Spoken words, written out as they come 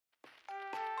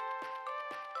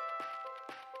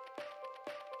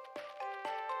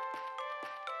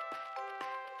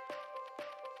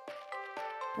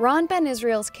Ron Ben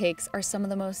Israel's cakes are some of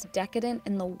the most decadent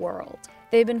in the world.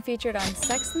 They've been featured on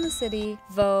Sex and the City,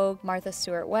 Vogue, Martha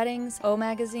Stewart Weddings, O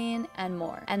Magazine, and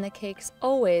more. And the cakes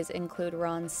always include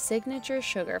Ron's signature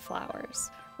sugar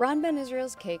flowers. Ron Ben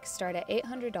Israel's cakes start at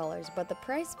 $800, but the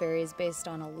price varies based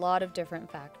on a lot of different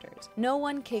factors. No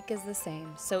one cake is the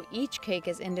same, so each cake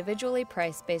is individually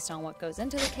priced based on what goes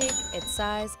into the cake, its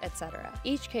size, etc.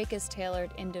 Each cake is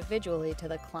tailored individually to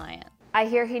the client. I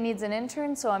hear he needs an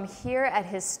intern, so I'm here at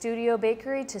his studio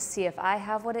bakery to see if I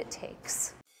have what it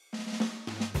takes.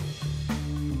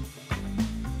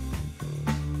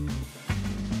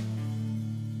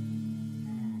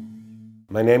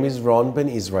 My name is Ron Ben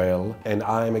Israel, and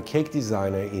I am a cake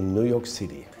designer in New York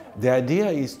City. The idea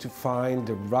is to find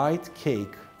the right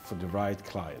cake for the right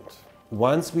client.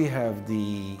 Once we have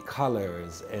the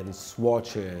colors and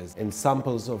swatches and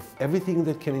samples of everything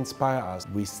that can inspire us,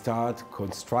 we start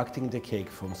constructing the cake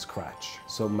from scratch.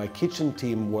 So my kitchen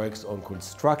team works on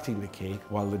constructing the cake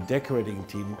while the decorating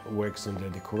team works on the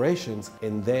decorations,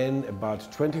 and then about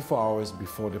 24 hours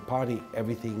before the party,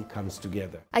 everything comes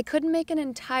together. I couldn't make an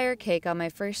entire cake on my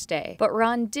first day, but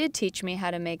Ron did teach me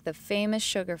how to make the famous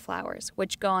sugar flowers,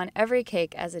 which go on every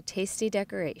cake as a tasty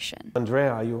decoration.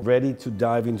 Andrea, are you ready to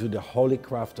dive into the holy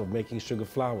craft of making sugar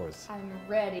flowers? I'm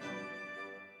ready.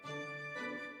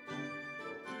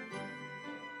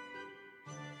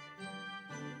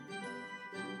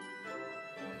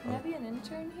 Can I be an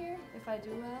intern here if I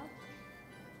do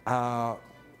well?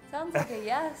 Sounds like a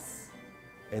yes.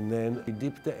 And then we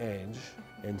dip the edge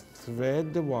and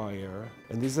thread the wire,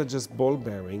 and these are just ball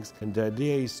bearings, and the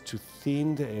idea is to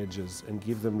thin the edges and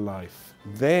give them life.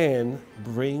 Then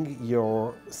bring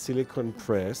your silicone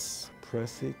press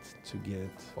it to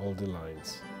get all the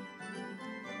lines.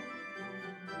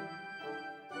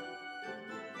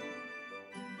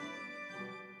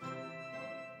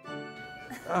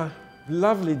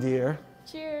 Lovely, dear.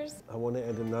 Cheers. I want to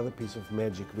add another piece of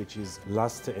magic, which is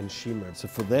luster and shimmer. So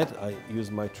for that, I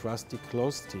use my trusty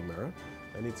cloth steamer,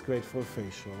 and it's great for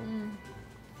facial.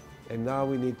 And now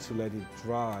we need to let it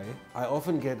dry. I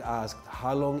often get asked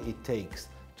how long it takes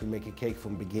to make a cake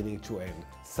from beginning to end.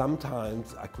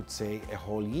 Sometimes I could say a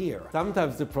whole year.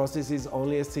 Sometimes the process is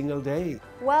only a single day.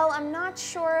 Well, I'm not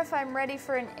sure if I'm ready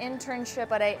for an internship,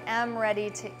 but I am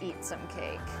ready to eat some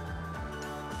cake.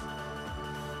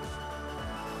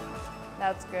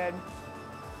 That's good.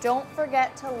 Don't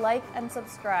forget to like and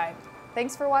subscribe.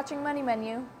 Thanks for watching Money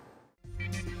Menu.